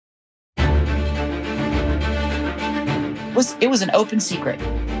was an open secret.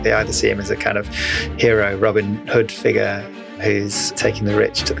 They either see him as a kind of hero, Robin Hood figure who's taking the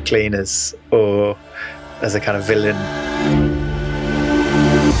rich to the cleaners, or as a kind of villain.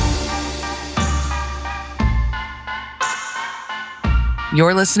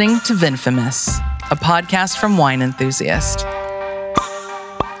 You're listening to Vinfamous, a podcast from Wine Enthusiast.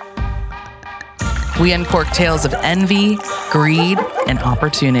 We uncork tales of envy, greed, and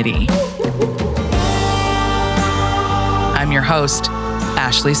opportunity. I'm your host,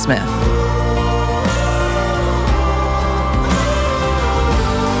 Ashley Smith.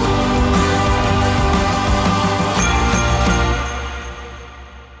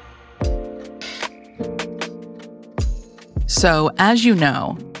 So, as you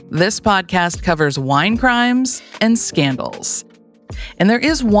know, this podcast covers wine crimes and scandals. And there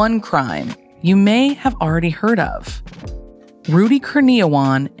is one crime you may have already heard of. Rudy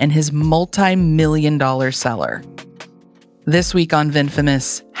Kurniawan and his multi-million-dollar cellar. This week on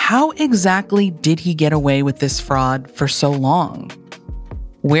Vinfamous, how exactly did he get away with this fraud for so long?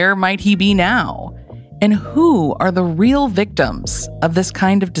 Where might he be now? And who are the real victims of this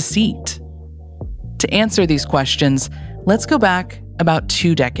kind of deceit? To answer these questions, let's go back about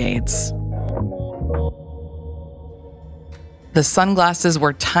 2 decades. The sunglasses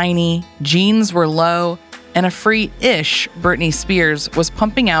were tiny, jeans were low, and a free-ish Britney Spears was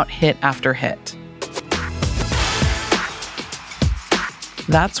pumping out hit after hit.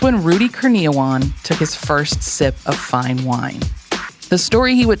 That's when Rudy Kurniawan took his first sip of fine wine. The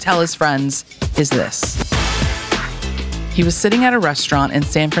story he would tell his friends is this. He was sitting at a restaurant in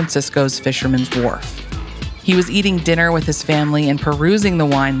San Francisco's Fisherman's Wharf. He was eating dinner with his family and perusing the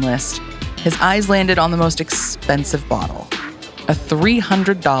wine list. His eyes landed on the most expensive bottle, a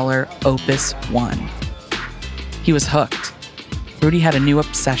 $300 Opus 1. He was hooked. Rudy had a new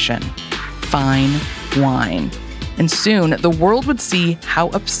obsession, fine wine. And soon, the world would see how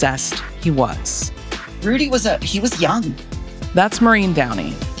obsessed he was. Rudy was young. That's Maureen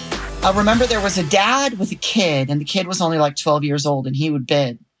Downey. I remember there was a dad with a kid, and the kid was only like 12 years old, and he would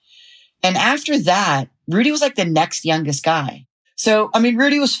bid. And after that, Rudy was like the next youngest guy. So,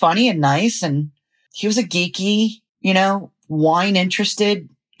 Rudy was funny and nice, and he was a geeky, wine-interested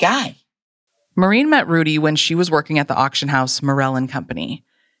guy. Maureen met Rudy when she was working at the auction house Morell & Company.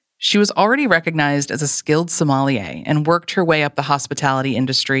 She was already recognized as a skilled sommelier and worked her way up the hospitality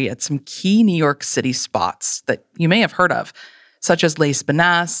industry at some key New York City spots that you may have heard of, such as Les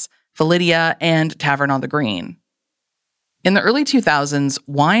Spinasse, Validia, and Tavern on the Green. In the early 2000s,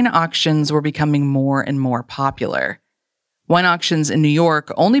 wine auctions were becoming more and more popular. Wine auctions in New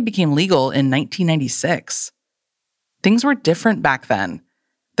York only became legal in 1996. Things were different back then.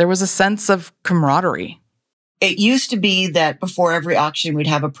 There was a sense of camaraderie. It used to be that before every auction, we'd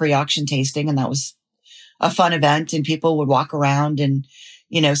have a pre-auction tasting, and that was a fun event, and people would walk around and,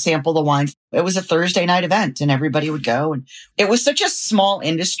 sample the wine. It was a Thursday night event, and everybody would go. And it was such a small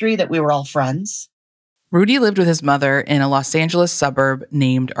industry that we were all friends. Rudy lived with his mother in a Los Angeles suburb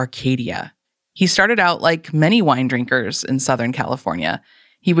named Arcadia. He started out like many wine drinkers in Southern California.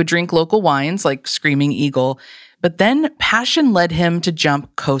 He would drink local wines like Screaming Eagle, but then passion led him to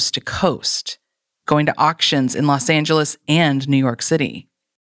jump coast to coast, going to auctions in Los Angeles and New York City.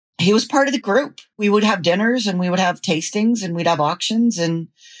 He was part of the group. We would have dinners and we would have tastings and we'd have auctions, and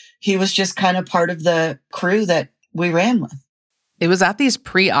he was just kind of part of the crew that we ran with. It was at these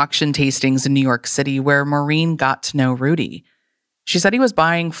pre-auction tastings in New York City where Maureen got to know Rudy. She said he was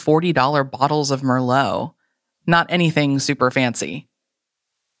buying $40 bottles of Merlot, not anything super fancy.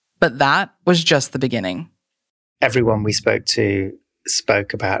 But that was just the beginning. Everyone we spoke to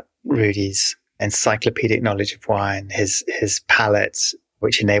spoke about Rudy's encyclopedic knowledge of wine, his palate,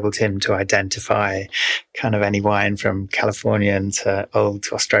 which enabled him to identify kind of any wine from Californian to old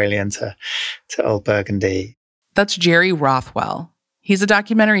to Australian to old Burgundy. That's Jerry Rothwell. He's a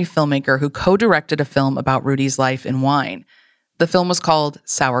documentary filmmaker who co-directed a film about Rudy's life in wine. The film was called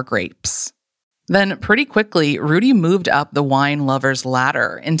Sour Grapes. Then pretty quickly, Rudy moved up the wine lover's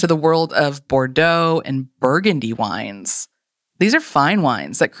ladder into the world of Bordeaux and Burgundy wines. These are fine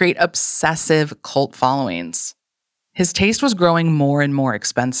wines that create obsessive cult followings. His taste was growing more and more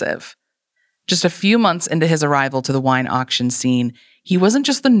expensive. Just a few months into his arrival to the wine auction scene, he wasn't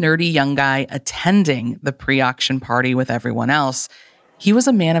just the nerdy young guy attending the pre-auction party with everyone else. He was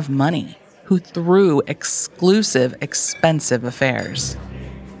a man of money who threw exclusive, expensive affairs.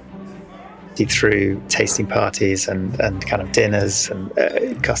 He threw tasting parties and kind of dinners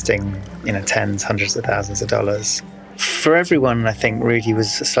and costing, tens, hundreds of thousands of dollars. For everyone, I think Rudy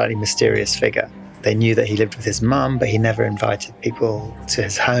was a slightly mysterious figure. They knew that he lived with his mum, but he never invited people to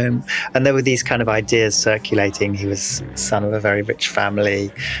his home. And there were these kind of ideas circulating. He was son of a very rich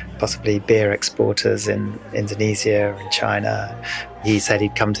family, possibly beer exporters in Indonesia and China. He said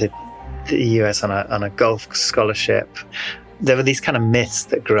he'd come to the US on a golf scholarship. There were these kind of myths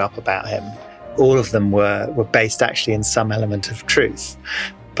that grew up about him. All of them were based actually in some element of truth,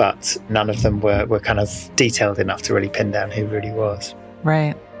 but none of them were kind of detailed enough to really pin down who Rudy was.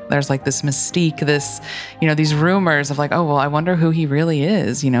 Right. There's like this mystique, these rumors of like, oh, well, I wonder who he really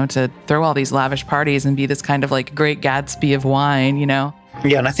is, to throw all these lavish parties and be this kind of like great Gatsby of wine, Yeah,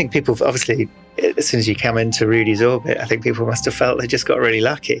 and I think people, obviously, as soon as you come into Rudy's orbit, I think people must have felt they just got really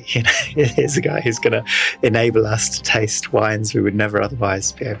lucky. Here's a guy who's going to enable us to taste wines we would never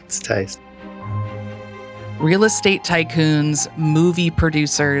otherwise be able to taste. Real estate tycoons, movie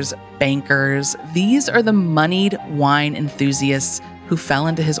producers, bankers, these are the moneyed wine enthusiasts who fell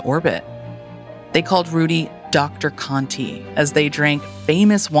into his orbit. They called Rudy Dr. Conti as they drank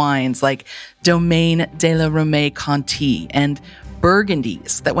famous wines like Domaine de la Rome Conti and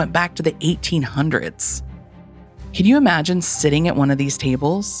Burgundies that went back to the 1800s. Can you imagine sitting at one of these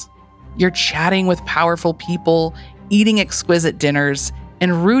tables? You're chatting with powerful people, eating exquisite dinners,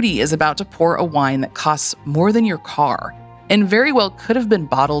 and Rudy is about to pour a wine that costs more than your car and very well could have been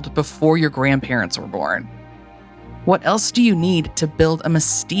bottled before your grandparents were born. What else do you need to build a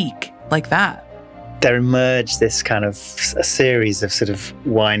mystique like that? There emerged this kind of a series of sort of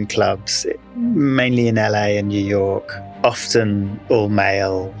wine clubs, mainly in LA and New York, often all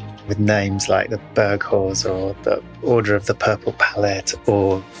male, with names like the Berghaus or the Order of the Purple Palette,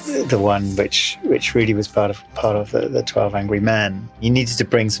 or the one which Rudy was part of the 12 Angry Men. You needed to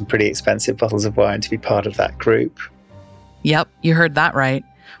bring some pretty expensive bottles of wine to be part of that group. Yep, you heard that right.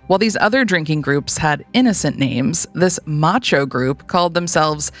 While these other drinking groups had innocent names, this macho group called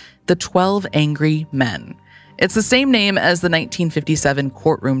themselves the 12 Angry Men. It's the same name as the 1957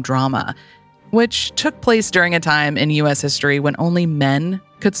 courtroom drama, which took place during a time in U.S. history when only men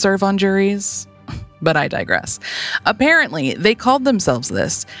could serve on juries. But I digress. Apparently, they called themselves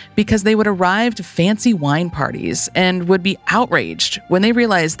this because they would arrive to fancy wine parties and would be outraged when they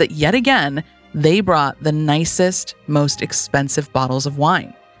realized that yet again, they brought the nicest, most expensive bottles of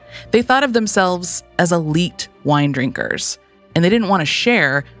wine. They thought of themselves as elite wine drinkers, and they didn't want to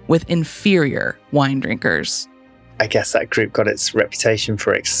share with inferior wine drinkers. I guess that group got its reputation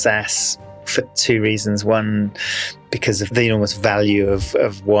for excess for two reasons. One, because of the enormous value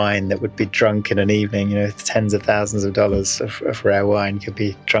of wine that would be drunk in an evening. Tens of thousands of dollars of rare wine could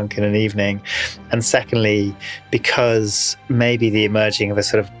be drunk in an evening. And secondly, because maybe the emerging of a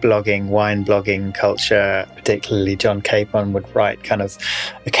sort of wine blogging culture, particularly John Capon would write kind of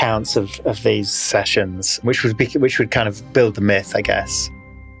accounts of these sessions, which would kind of build the myth, I guess.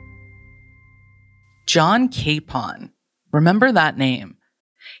 John Capon. Remember that name.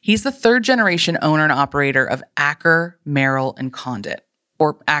 He's the third-generation owner and operator of Acker, Merrill, and Condit,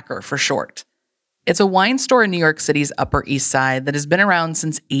 or Acker for short. It's a wine store in New York City's Upper East Side that has been around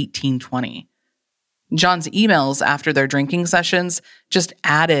since 1820. John's emails after their drinking sessions just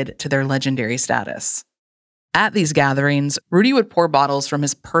added to their legendary status. At these gatherings, Rudy would pour bottles from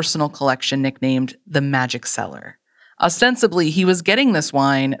his personal collection nicknamed the Magic Cellar. Ostensibly, he was getting this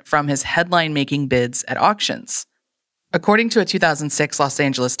wine from his headline-making bids at auctions. According to a 2006 Los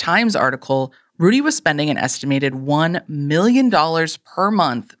Angeles Times article, Rudy was spending an estimated $1 million per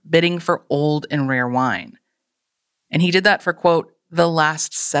month bidding for old and rare wine. And he did that for, quote, the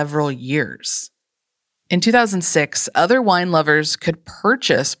last several years. In 2006, other wine lovers could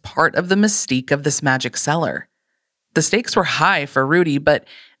purchase part of the mystique of this magic cellar. The stakes were high for Rudy, but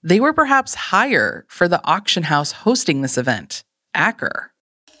they were perhaps higher for the auction house hosting this event, Acker.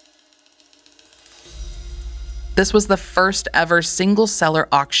 This was the first ever single cellar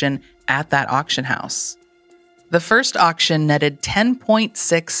auction at that auction house. The first auction netted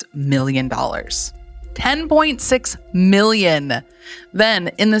 $10.6 million. $10.6 million. Then,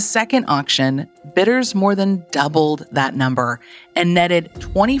 in the second auction, bidders more than doubled that number and netted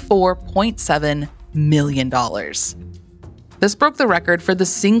 $24.7 million. This broke the record for the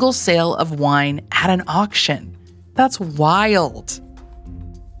single sale of wine at an auction. That's wild.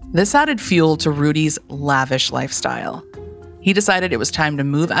 This added fuel to Rudy's lavish lifestyle. He decided it was time to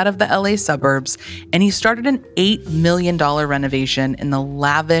move out of the LA suburbs, and he started an $8 million renovation in the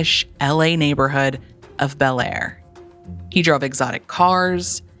lavish LA neighborhood of Bel Air. He drove exotic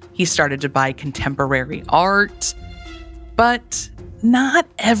cars, he started to buy contemporary art, but not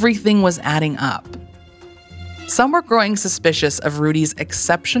everything was adding up. Some were growing suspicious of Rudy's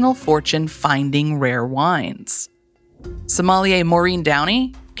exceptional fortune finding rare wines. Sommelier Maureen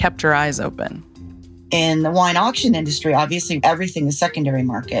Downey kept her eyes open. In the wine auction industry, obviously everything is secondary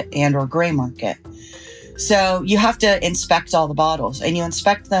market and or gray market. So you have to inspect all the bottles, and you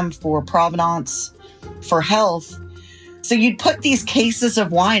inspect them for provenance, for health. So you'd put these cases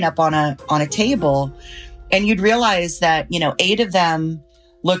of wine up on a table, and you'd realize that, 8 of them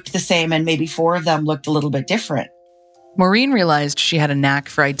looked the same and maybe 4 of them looked a little bit different. Maureen realized she had a knack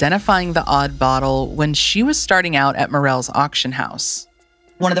for identifying the odd bottle when she was starting out at Morel's auction house.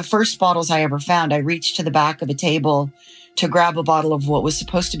 One of the first bottles I ever found, I reached to the back of a table to grab a bottle of what was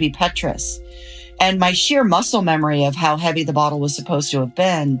supposed to be Petrus. And my sheer muscle memory of how heavy the bottle was supposed to have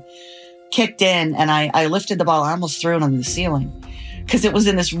been kicked in, and I lifted the bottle. I almost threw it on the ceiling because it was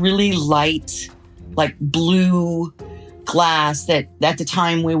in this really light, like blue glass that at the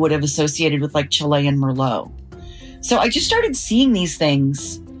time we would have associated with like Chilean Merlot. So I just started seeing these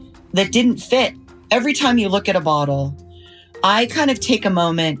things that didn't fit. Every time you look at a bottle, I kind of take a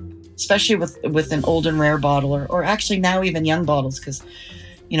moment, especially with an old and rare bottle, or actually now even young bottles, because,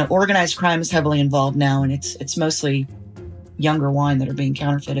 organized crime is heavily involved now, and it's mostly younger wine that are being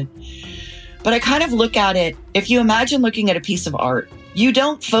counterfeited. But I kind of look at it, if you imagine looking at a piece of art, you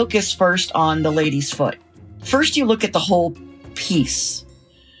don't focus first on the lady's foot. First, you look at the whole piece.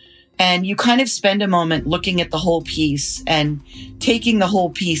 And you kind of spend a moment looking at the whole piece and taking the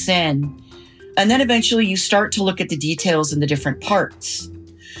whole piece in. And then eventually you start to look at the details in the different parts.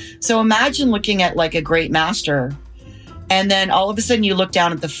 So imagine looking at like a great master, and then all of a sudden you look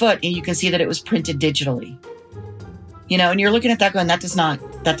down at the foot and you can see that it was printed digitally. And you're looking at that going, that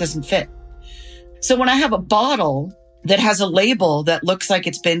doesn't fit. So when I have a bottle that has a label that looks like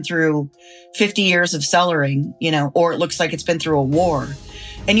it's been through 50 years of cellaring, or it looks like it's been through a war,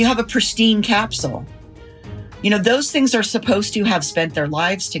 and you have a pristine capsule, those things are supposed to have spent their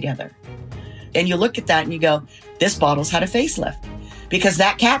lives together. And you look at that and you go, this bottle's had a facelift because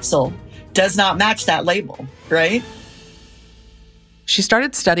that capsule does not match that label, right? She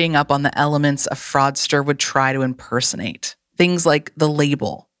started studying up on the elements a fraudster would try to impersonate. Things like the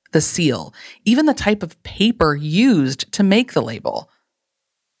label, the seal, even the type of paper used to make the label.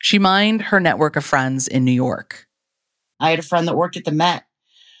 She mined her network of friends in New York. I had a friend that worked at the Met,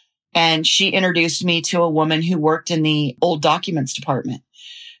 and she introduced me to a woman who worked in the old documents department.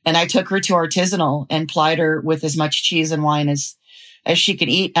 And I took her to Artisanal and plied her with as much cheese and wine as she could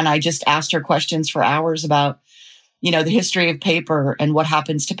eat. And I just asked her questions for hours about, the history of paper and what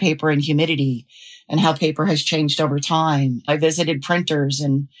happens to paper in humidity and how paper has changed over time. I visited printers,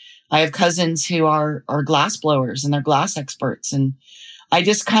 and I have cousins who are glass blowers and they're glass experts. And I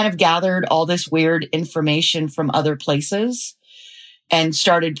just kind of gathered all this weird information from other places and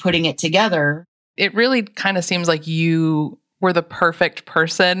started putting it together. It really kind of seems like you were the perfect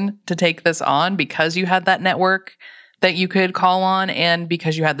person to take this on because you had that network that you could call on and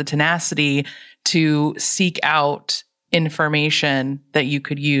because you had the tenacity to seek out information that you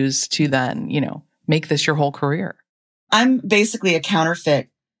could use to then, make this your whole career. I'm basically a counterfeit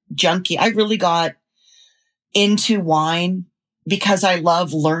junkie. I really got into wine because I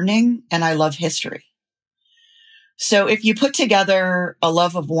love learning and I love history. So if you put together a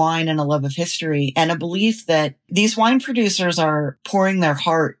love of wine and a love of history and a belief that these wine producers are pouring their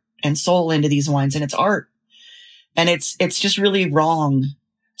heart and soul into these wines, and it's art, and it's just really wrong.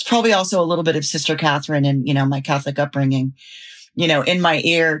 It's probably also a little bit of Sister Catherine and, my Catholic upbringing, in my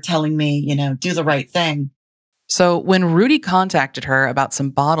ear telling me, do the right thing. So when Rudy contacted her about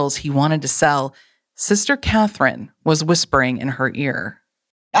some bottles he wanted to sell, Sister Catherine was whispering in her ear.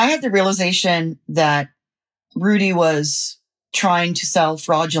 I had the realization that Rudy was trying to sell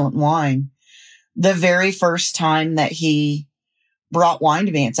fraudulent wine the very first time that he brought wine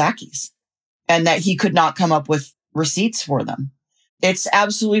to me at Zacky's, and that he could not come up with receipts for them. It's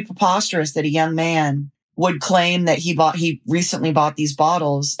absolutely preposterous that a young man would claim that he recently bought these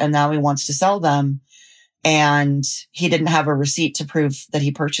bottles and now he wants to sell them, and he didn't have a receipt to prove that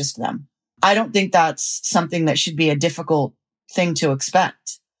he purchased them. I don't think that's something that should be a difficult thing to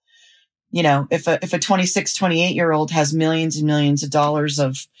expect. If a 26, 28-year-old has millions and millions of dollars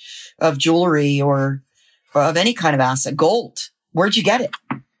of jewelry or of any kind of asset, gold, where'd you get it?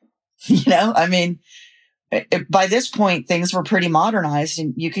 By this point, things were pretty modernized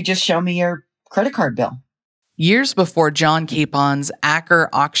and you could just show me your credit card bill. Years before John Capon's Acker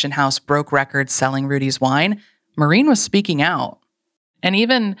auction house broke records selling Rudy's wine, Maureen was speaking out. And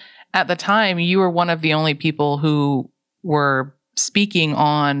even at the time, you were one of the only people who were speaking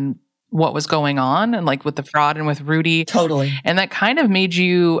on what was going on and like with the fraud and with Rudy. Totally. And that kind of made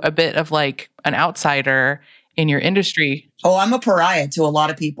you a bit of like an outsider in your industry. Oh, I'm a pariah to a lot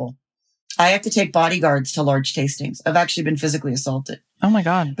of people. I have to take bodyguards to large tastings. I've actually been physically assaulted. Oh my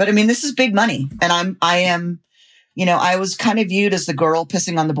God. But I mean, this is big money. And I am, I was kind of viewed as the girl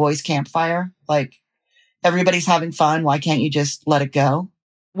pissing on the boys' campfire. Like, everybody's having fun. Why can't you just let it go?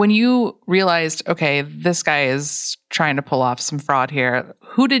 When you realized, okay, this guy is trying to pull off some fraud here,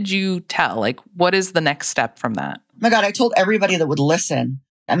 who did you tell? Like, what is the next step from that? Oh my God, I told everybody that would listen.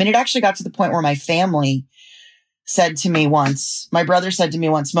 I mean, it actually got to the point where my family said to me once, my brother said to me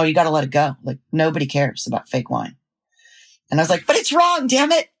once, Mo, you got to let it go. Like, nobody cares about fake wine. And I was like, but it's wrong,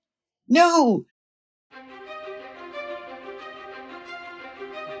 damn it. No.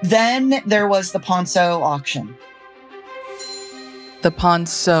 Then there was the Ponceau auction. The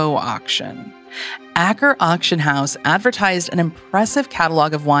Ponceau auction. Acker Auction House advertised an impressive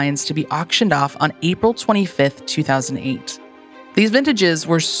catalog of wines to be auctioned off on April 25th, 2008. These vintages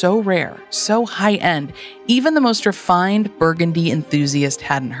were so rare, so high-end, even the most refined Burgundy enthusiast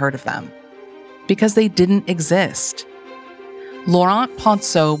hadn't heard of them. Because they didn't exist. Laurent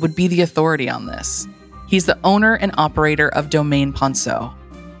Ponceau would be the authority on this. He's the owner and operator of Domaine Ponceau.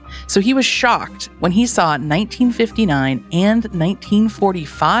 So he was shocked when he saw 1959 and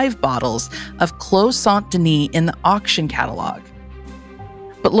 1945 bottles of Clos Saint-Denis in the auction catalog.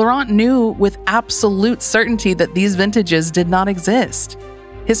 But Laurent knew with absolute certainty that these vintages did not exist.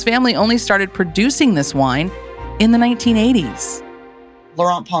 His family only started producing this wine in the 1980s.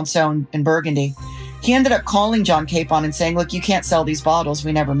 Laurent Ponceau in Burgundy, he ended up calling John Capon and saying, look, you can't sell these bottles.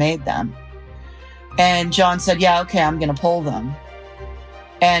 We never made them. And John said, yeah, okay, I'm going to pull them.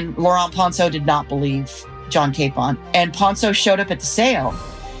 And Laurent Ponceau did not believe John Capon. And Ponceau showed up at the sale.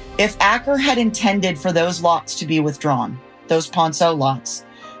 If Acker had intended for those lots to be withdrawn, those Ponceau lots,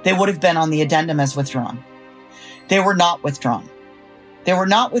 they would have been on the addendum as withdrawn. They were not withdrawn. They were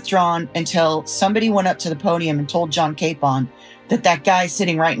not withdrawn until somebody went up to the podium and told John Capon that guy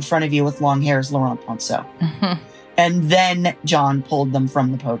sitting right in front of you with long hair is Laurent Ponceau. Mm-hmm. And then John pulled them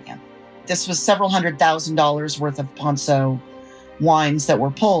from the podium. This was several $100,000 worth of Ponceau wines that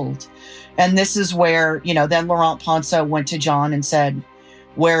were pulled. And this is where, then Laurent Ponceau went to John and said,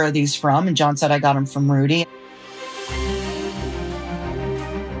 where are these from? And John said, I got them from Rudy.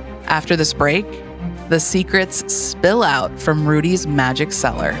 After this break, the secrets spill out from Rudy's magic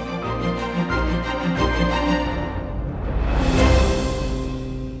cellar.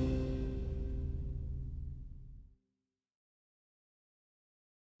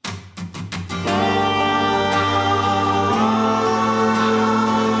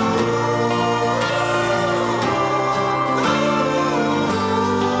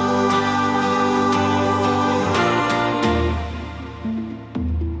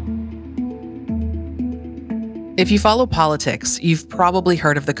 If you follow politics, you've probably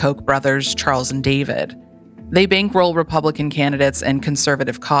heard of the Koch brothers, Charles and David. They bankroll Republican candidates and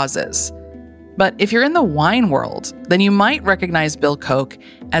conservative causes. But if you're in the wine world, then you might recognize Bill Koch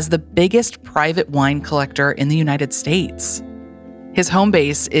as the biggest private wine collector in the United States. His home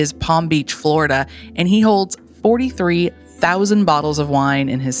base is Palm Beach, Florida, and he holds 43,000 bottles of wine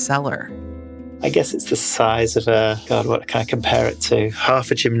in his cellar. I guess it's the size of what can I compare it to?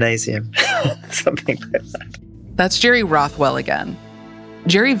 Half a gymnasium, something like that. That's Jerry Rothwell again.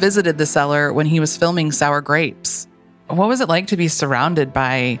 Jerry visited the cellar when he was filming Sour Grapes. What was it like to be surrounded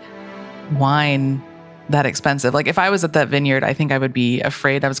by wine that expensive? Like, if I was at that vineyard, I think I would be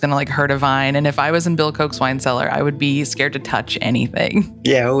afraid I was going to hurt a vine. And if I was in Bill Koch's wine cellar, I would be scared to touch anything.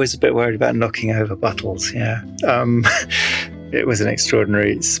 Yeah, always a bit worried about knocking over bottles, yeah. It was an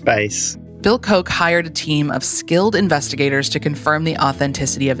extraordinary space. Bill Koch hired a team of skilled investigators to confirm the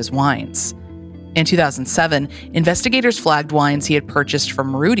authenticity of his wines. In 2007, investigators flagged wines he had purchased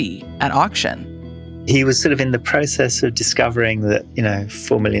from Rudy at auction. He was sort of in the process of discovering that,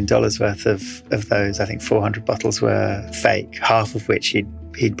 $4 million worth of those, I think 400 bottles were fake, half of which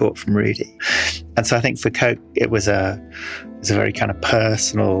he'd bought from Rudy. And so I think for Koch, it was a very kind of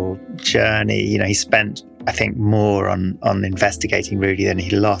personal journey. He spent, I think, more on investigating Rudy than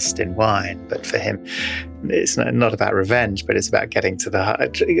he lost in wine. But for him, it's not about revenge, but it's about getting to the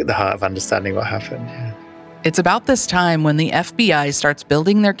heart of understanding what happened. Yeah. It's about this time when the FBI starts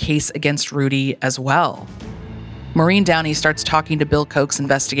building their case against Rudy as well. Maureen Downey starts talking to Bill Koch's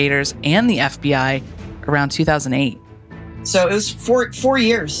investigators and the FBI around 2008. So it was four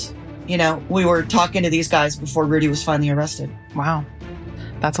years. We were talking to these guys before Rudy was finally arrested. Wow.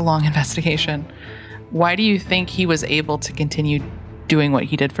 That's a long investigation. Why do you think he was able to continue doing what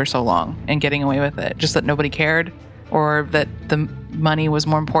he did for so long and getting away with it? Just that nobody cared, or that the money was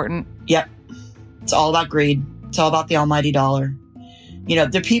more important? Yep. It's all about greed. It's all about the almighty dollar.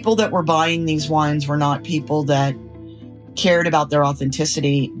 The people that were buying these wines were not people that cared about their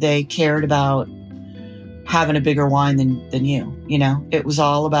authenticity. They cared about having a bigger wine than you. You know, it was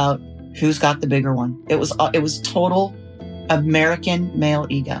all about who's got the bigger one. It was total American male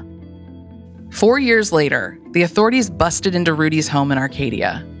ego. 4 years later, the authorities busted into Rudy's home in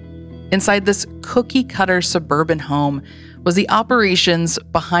Arcadia. Inside this cookie-cutter suburban home was the operations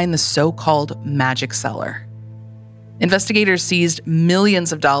behind the so-called magic cellar. Investigators seized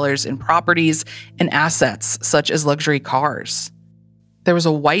millions of dollars in properties and assets, such as luxury cars. There was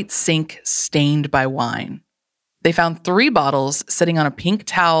a white sink stained by wine. They found 3 bottles sitting on a pink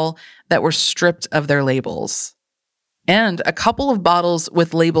towel that were stripped of their labels, and a couple of bottles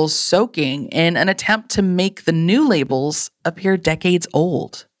with labels soaking in an attempt to make the new labels appear decades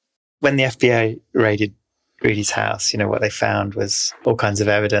old. When the FBI raided Rudy's house, what they found was all kinds of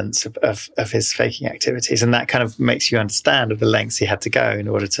evidence of his faking activities. And that kind of makes you understand of the lengths he had to go in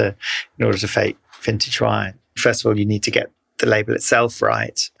order to fake vintage wine. First of all, you need to get the label itself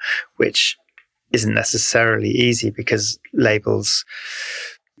right, which isn't necessarily easy because labels,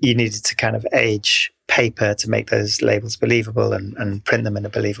 you needed to kind of age paper to make those labels believable and print them in a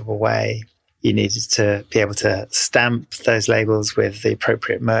believable way. You needed to be able to stamp those labels with the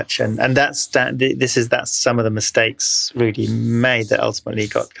appropriate merchant. And that's some of the mistakes Rudy made that ultimately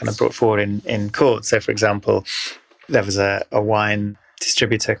got kind of brought forward in court. So, for example, there was a wine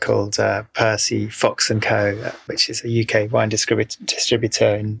distributor called Percy Fox & Co., which is a UK wine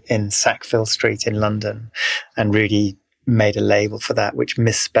distributor in Sackville Street in London. And Rudy made a label for that, which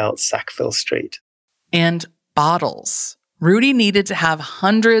misspelt Sackville Street. And bottles. Rudy needed to have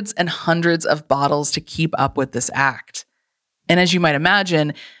hundreds and hundreds of bottles to keep up with this act. And as you might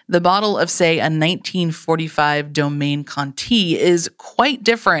imagine, the bottle of, say, a 1945 Domaine Conti is quite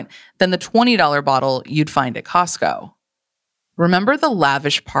different than the $20 bottle you'd find at Costco. Remember the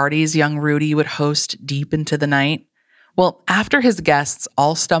lavish parties young Rudy would host deep into the night? Well, after his guests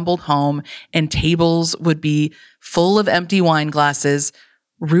all stumbled home and tables would be full of empty wine glasses,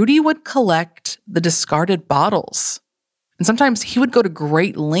 Rudy would collect the discarded bottles. And sometimes he would go to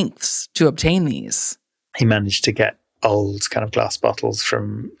great lengths to obtain these. He managed to get old kind of glass bottles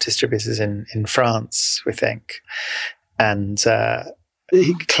from distributors in France, we think. And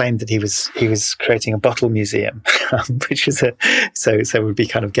he claimed that he was creating a bottle museum, which is so would be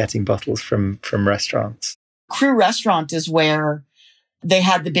kind of getting bottles from restaurants. Crew Restaurant is where they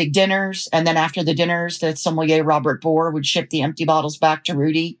had the big dinners. And then after the dinners, the sommelier Robert Bohr would ship the empty bottles back to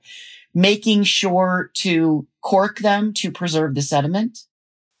Rudy, making sure to cork them to preserve the sediment.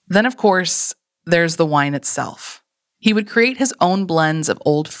 Then, of course, there's the wine itself. He would create his own blends of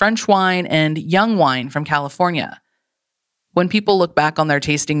old French wine and young wine from California. When people look back on their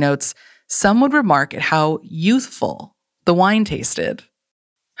tasting notes, some would remark at how youthful the wine tasted.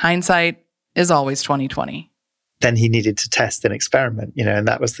 Hindsight is always 20/20. Then he needed to test and experiment, and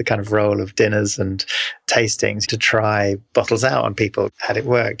that was the kind of role of dinners and tastings, to try bottles out on people. Had it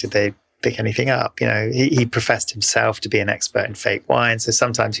worked? Did they pick anything up? He professed himself to be an expert in fake wine. So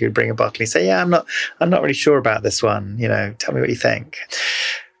sometimes he would bring a bottle and say, "Yeah, I'm not really sure about this one. Tell me what you think."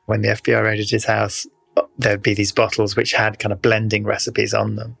 When the FBI raided his house, there'd be these bottles which had kind of blending recipes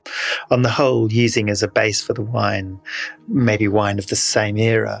on them. On the whole, using as a base for the wine, maybe wine of the same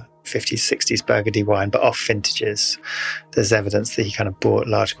era, 50s, 60s Burgundy wine, but off vintages. There's evidence that he kind of bought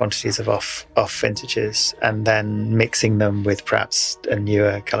large quantities of off vintages and then mixing them with perhaps a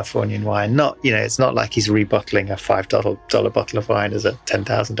newer Californian wine. It's not like he's rebottling a $5 bottle of wine as a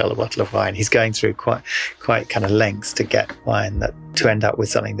 $10,000 bottle of wine. He's going through quite kind of lengths to get wine to end up with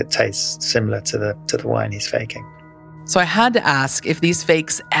something that tastes similar to the wine he's faking. So I had to ask if these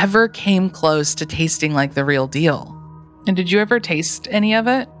fakes ever came close to tasting like the real deal. And did you ever taste any of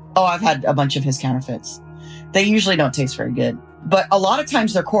it? Oh, I've had a bunch of his counterfeits. They usually don't taste very good, but a lot of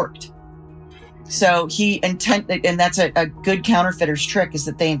times they're corked. So and that's a good counterfeiter's trick, is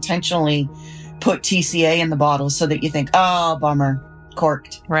that they intentionally put TCA in the bottle so that you think, oh, bummer,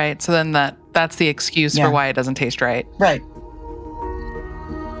 corked. Right. So then that's the excuse for why it doesn't taste right. Right.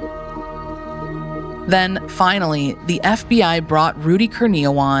 Then finally, the FBI brought Rudy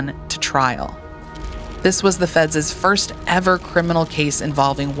Kurniawan to trial. This was the feds' first ever criminal case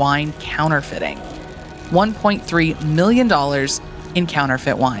involving wine counterfeiting. $1.3 million in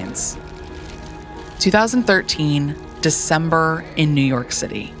counterfeit wines. 2013, December in New York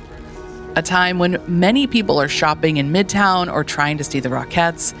City. A time when many people are shopping in Midtown or trying to see the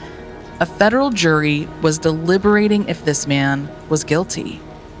Rockettes. A federal jury was deliberating if this man was guilty.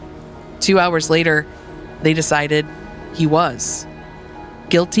 2 hours later, they decided he was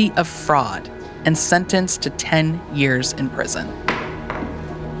guilty of fraud and sentenced to 10 years in prison.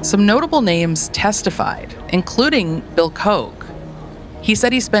 Some notable names testified, including Bill Koch. He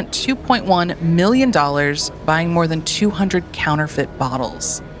said he spent $2.1 million buying more than 200 counterfeit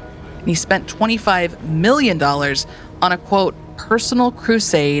bottles. And he spent $25 million on a, quote, personal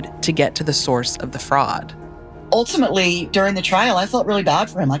crusade to get to the source of the fraud. Ultimately, during the trial, I felt really bad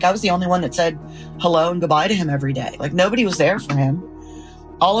for him. Like, I was the only one that said hello and goodbye to him every day. Like, nobody was there for him.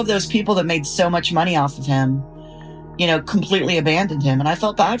 All of those people that made so much money off of him, completely abandoned him. And I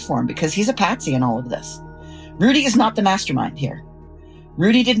felt bad for him because he's a patsy in all of this. Rudy is not the mastermind here.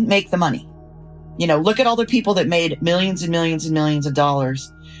 Rudy didn't make the money. Look at all the people that made millions and millions and millions of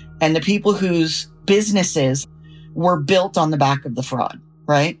dollars and the people whose businesses were built on the back of the fraud,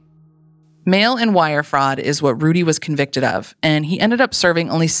 right? Mail and wire fraud is what Rudy was convicted of, and he ended up serving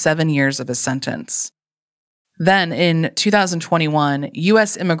only 7 years of his sentence. Then, in 2021,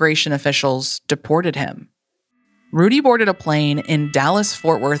 U.S. immigration officials deported him. Rudy boarded a plane in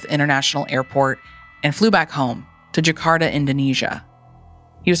Dallas-Fort Worth International Airport and flew back home to Jakarta, Indonesia.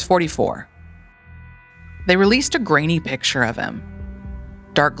 He was 44. They released a grainy picture of him.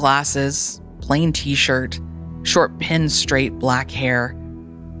 Dark glasses, plain t-shirt, short pin-straight black hair.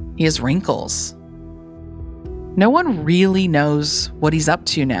 He has wrinkles. No one really knows what he's up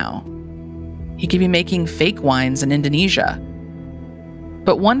to now. He could be making fake wines in Indonesia.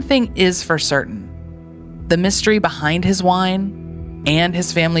 But one thing is for certain. The mystery behind his wine and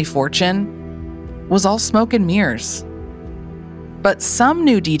his family fortune was all smoke and mirrors. But some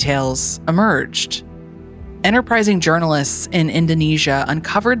new details emerged. Enterprising journalists in Indonesia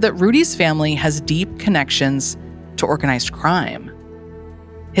uncovered that Rudy's family has deep connections to organized crime.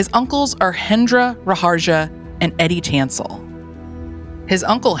 His uncles are Hendra Raharja and Eddie Tansel. His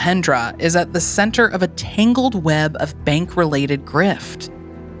uncle Hendra is at the center of a tangled web of bank-related grift.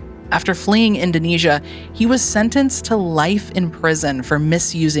 After fleeing Indonesia, he was sentenced to life in prison for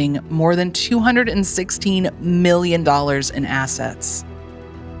misusing more than $216 million in assets.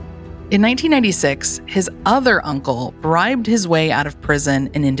 In 1996, his other uncle bribed his way out of prison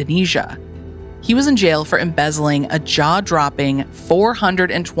in Indonesia. He was in jail for embezzling a jaw-dropping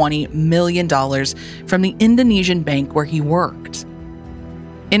 $420 million from the Indonesian bank where he worked.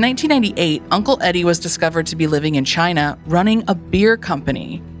 In 1998, Uncle Eddie was discovered to be living in China running a beer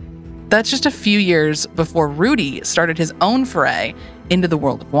company. That's just a few years before Rudy started his own foray into the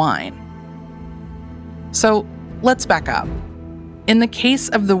world of wine. So let's back up. In the case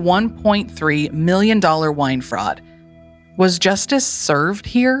of the $1.3 million wine fraud, was justice served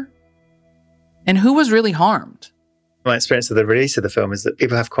here? And who was really harmed? My experience of the release of the film is that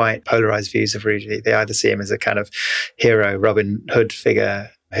people have quite polarized views of Rudy. They either see him as a kind of hero, Robin Hood figure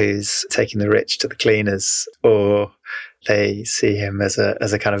who's taking the rich to the cleaners, or they see him as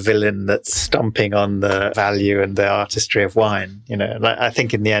a kind of villain that's stomping on the value and the artistry of wine. And I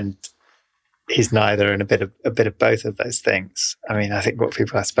think in the end, he's neither, and a bit of both of those things. I mean, I think what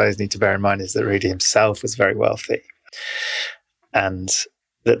people, I suppose, need to bear in mind is that Rudy himself was very wealthy, and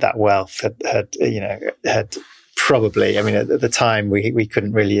that wealth had probably, I mean, at the time we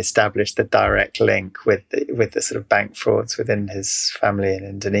couldn't really establish the direct link with the sort of bank frauds within his family in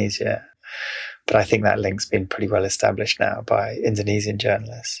Indonesia. But I think that link's been pretty well established now by Indonesian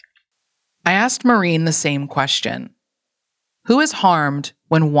journalists. I asked Maureen the same question. Who is harmed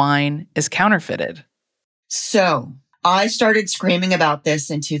when wine is counterfeited? So I started screaming about this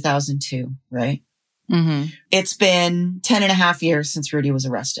in 2002, right? Mm-hmm. It's been 10 and a half years since Rudy was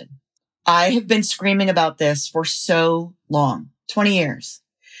arrested. I have been screaming about this for so long, 20 years,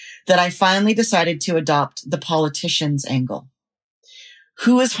 that I finally decided to adopt the politician's angle.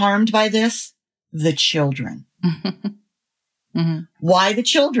 Who is harmed by this? The children. Mm-hmm. Why the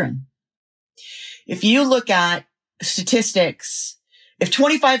children? If you look at statistics, if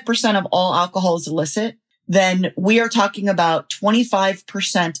 25% of all alcohol is illicit, then we are talking about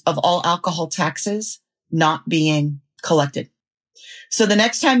 25% of all alcohol taxes not being collected. So the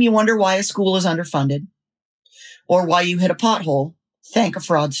next time you wonder why a school is underfunded or why you hit a pothole, thank a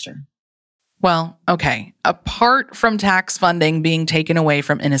fraudster. Well, okay. Apart from tax funding being taken away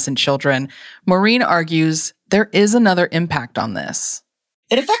from innocent children, Maureen argues there is another impact on this.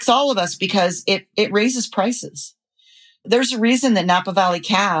 It affects all of us because it raises prices. There's a reason that Napa Valley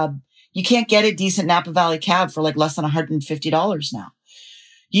Cab, you can't get a decent Napa Valley Cab for like less than $150 now.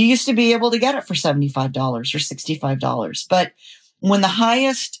 You used to be able to get it for $75 or $65. But when the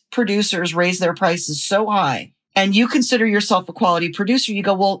highest producers raise their prices so high and you consider yourself a quality producer, you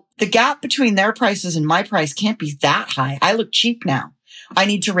go, well, the gap between their prices and my price can't be that high. I look cheap now. I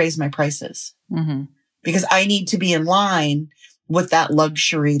need to raise my prices because I need to be in line with that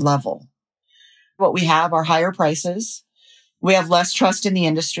luxury level. What we have are higher prices. We have less trust in the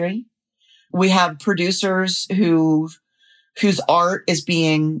industry. We have producers who whose art is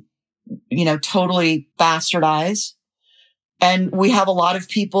being, totally bastardized. And we have a lot of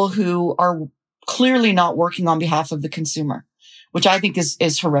people who are clearly not working on behalf of the consumer, which I think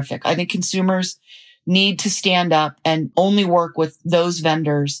is horrific. I think consumers need to stand up and only work with those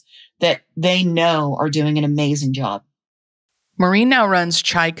vendors that they know are doing an amazing job. Maureen now runs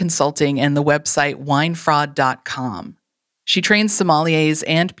Chai Consulting and the website winefraud.com. She trains sommeliers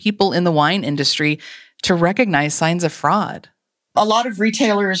and people in the wine industry to recognize signs of fraud. A lot of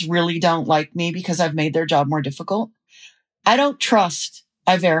retailers really don't like me because I've made their job more difficult. I don't trust,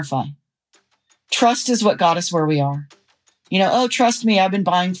 I verify. Trust is what got us where we are. Trust me, I've been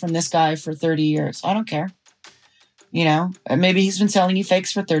buying from this guy for 30 years. I don't care. Maybe he's been selling you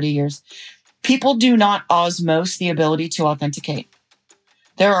fakes for 30 years. People do not osmose the ability to authenticate.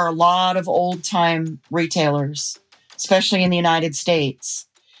 There are a lot of old-time retailers, especially in the United States,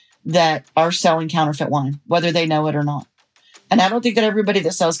 that are selling counterfeit wine, whether they know it or not. And I don't think that everybody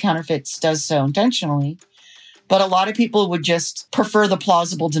that sells counterfeits does so intentionally, but a lot of people would just prefer the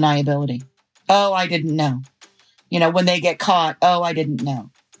plausible deniability. Oh, I didn't know. When they get caught, oh, I didn't know.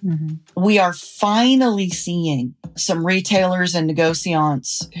 Mm-hmm. We are finally seeing some retailers and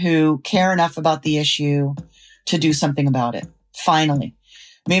negociants who care enough about the issue to do something about it. Finally.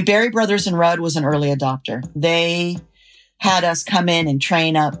 Berry Brothers and Rudd was an early adopter. They had us come in and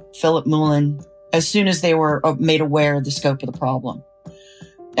train up Philip Moulin as soon as they were made aware of the scope of the problem.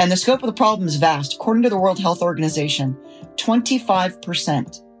 And the scope of the problem is vast. According to the World Health Organization,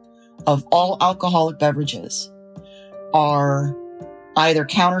 25% of all alcoholic beverages are either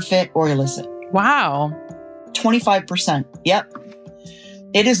counterfeit or illicit. Wow. 25%. Yep.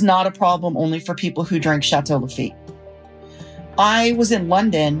 It is not a problem only for people who drink Chateau Lafite. I was in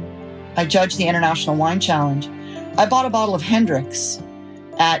London. I judged the International Wine Challenge. I bought a bottle of Hendrick's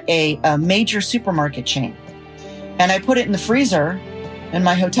at a major supermarket chain. And I put it in the freezer in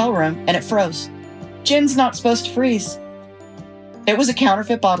my hotel room and it froze. Gin's not supposed to freeze. It was a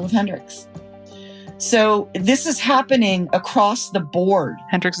counterfeit bottle of Hendrick's. So this is happening across the board.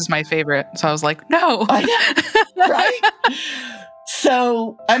 Hendrick's is my favorite. So I was like, no. I know, right?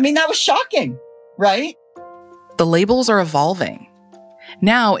 So, that was shocking, right? The labels are evolving.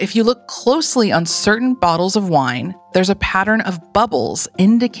 Now, if you look closely on certain bottles of wine, there's a pattern of bubbles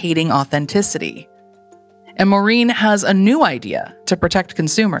indicating authenticity. And Maureen has a new idea to protect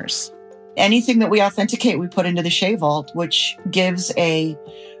consumers. Anything that we authenticate, we put into the Shea Vault, which gives a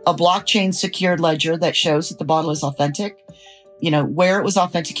blockchain secured ledger that shows that the bottle is authentic, where it was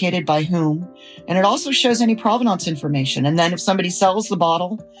authenticated by whom. And it also shows any provenance information. And then if somebody sells the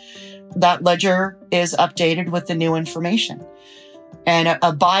bottle, that ledger is updated with the new information. And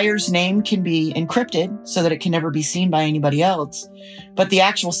a buyer's name can be encrypted so that it can never be seen by anybody else. But the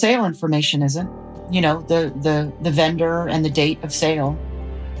actual sale information isn't. The vendor and the date of sale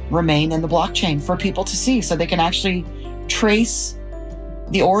remain in the blockchain for people to see so they can actually trace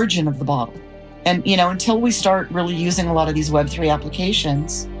the origin of the bottle. And, until we start really using a lot of these Web3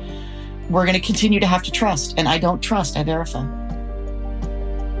 applications, we're going to continue to have to trust. And I don't trust, I verify.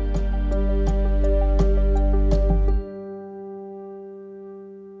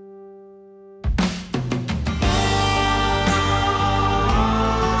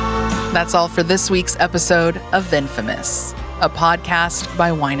 That's all for this week's episode of Vinfamous, a podcast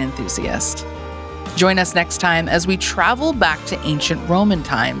by Wine Enthusiast. Join us next time as we travel back to ancient Roman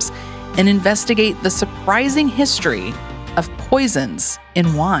times and investigate the surprising history of poisons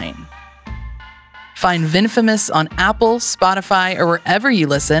in wine. Find Vinfamous on Apple, Spotify, or wherever you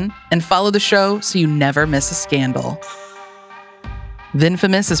listen, and follow the show so you never miss a scandal.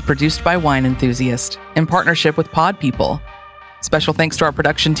 Vinfamous is produced by Wine Enthusiast in partnership with Pod People. Special thanks to our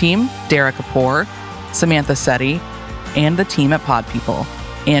production team, Dara Kapoor, Samantha Setti, and the team at Pod People.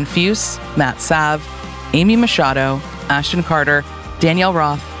 Ann Fuse, Matt Sav, Amy Machado, Ashton Carter, Danielle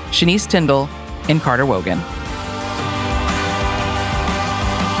Roth, Shanice Tyndall, and Carter Wogan.